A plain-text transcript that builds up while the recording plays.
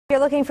If you're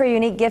looking for a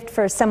unique gift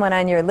for someone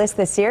on your list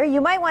this year, you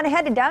might want to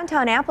head to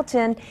downtown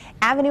Appleton.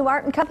 Avenue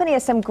Art and Company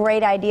has some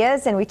great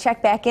ideas, and we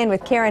check back in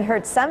with Karen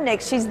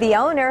Hertz-Sumnick. She's the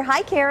owner.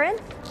 Hi, Karen.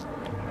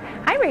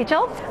 Hi,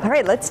 Rachel. All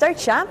right, let's start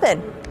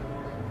shopping.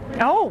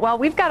 Oh, well,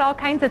 we've got all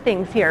kinds of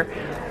things here.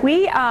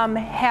 We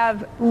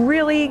have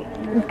really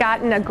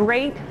gotten a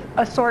great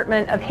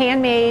assortment of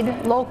handmade,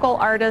 local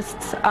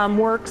artists'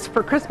 works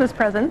for Christmas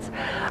presents.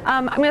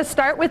 I'm going to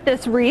start with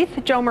this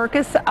wreath. Joe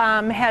Merkus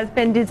has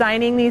been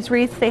designing these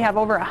wreaths. They have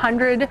over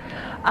 100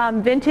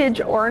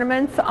 vintage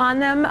ornaments on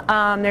them.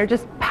 They're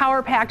just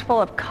power-packed full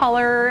of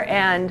color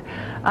and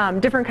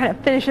different kind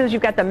of finishes.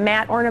 You've got the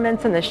matte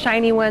ornaments and the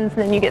shiny ones,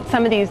 and then you get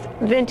some of these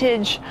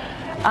vintage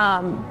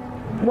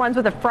ones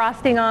with a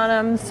frosting on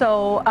them.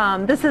 So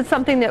this is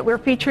something that we're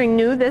featuring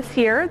new this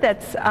year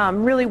that's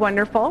really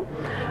wonderful.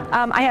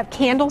 I have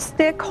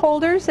candlestick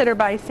holders that are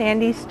by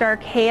Sandy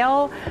Stark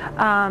Hale.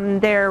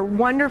 They're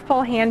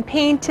wonderful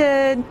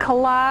hand-painted,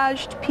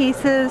 collaged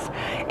pieces,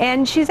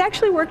 and she's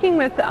actually working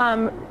with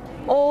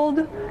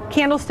old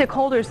candlestick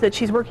holders that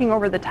she's working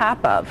over the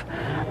top of.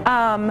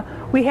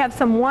 We have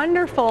some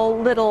wonderful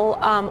little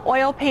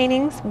oil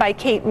paintings by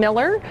Kate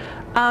Miller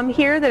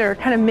here that are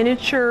kind of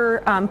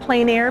miniature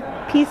plein air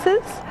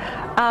pieces.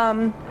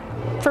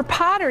 For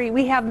pottery,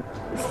 we have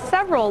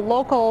several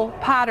local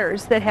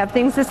potters that have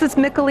things. This is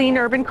Mickeline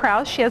Urban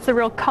Krause. She has the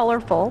real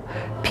colorful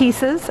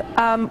pieces.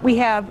 We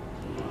have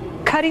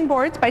cutting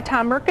boards by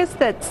Tom Merkus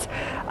that's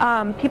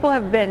people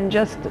have been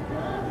just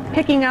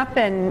picking up,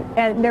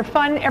 and they're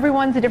fun.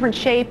 Everyone's a different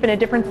shape and a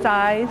different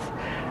size.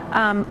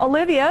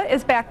 Olivia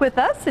is back with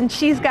us, and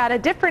she's got a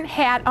different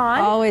hat on.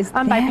 Oh, is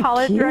that by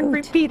Paula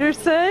cute?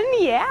 Peterson.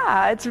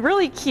 Yeah, it's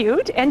really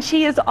cute. And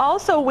she is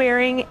also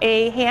wearing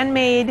a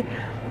handmade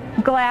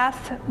glass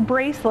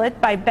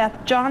bracelet by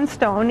Beth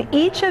Johnstone.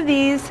 Each of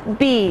these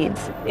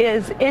beads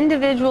is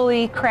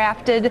individually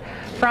crafted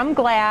from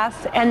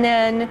glass, and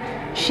then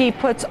she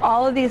puts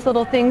all of these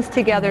little things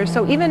together.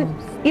 So even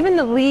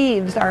the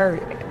leaves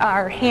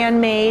are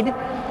handmade.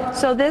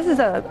 So this is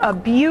a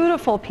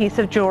beautiful piece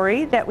of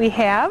jewelry that we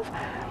have.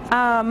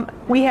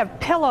 We have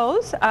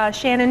pillows.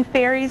 Shannon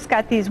Ferry's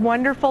got these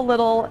wonderful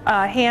little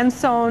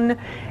hand-sewn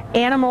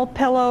animal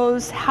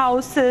pillows,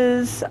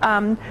 houses,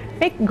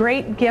 make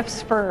great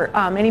gifts for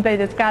anybody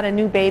that's got a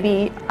new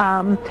baby.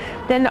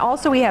 Then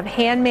also we have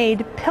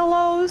handmade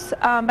pillows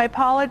by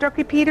Paula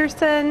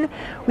Peterson.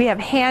 We have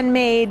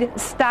handmade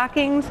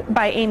stockings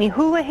by Amy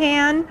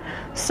Houlihan.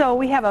 So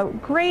we have a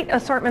great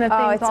assortment of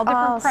things, all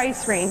different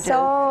price ranges.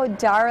 So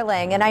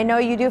darling, and I know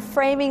you do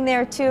framing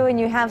there too, and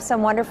you have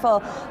some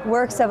wonderful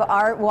works of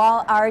art,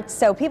 wall art.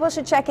 So people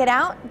should check it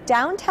out.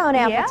 Downtown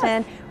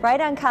Appleton, right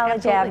on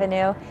College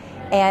Avenue.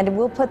 And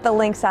we'll put the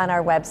links on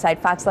our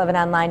website,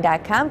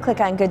 fox11online.com. Click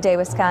on Good Day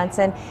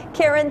Wisconsin.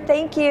 Karen,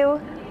 thank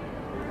you.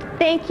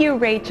 Thank you,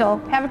 Rachel.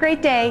 Have a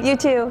great day. You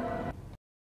too.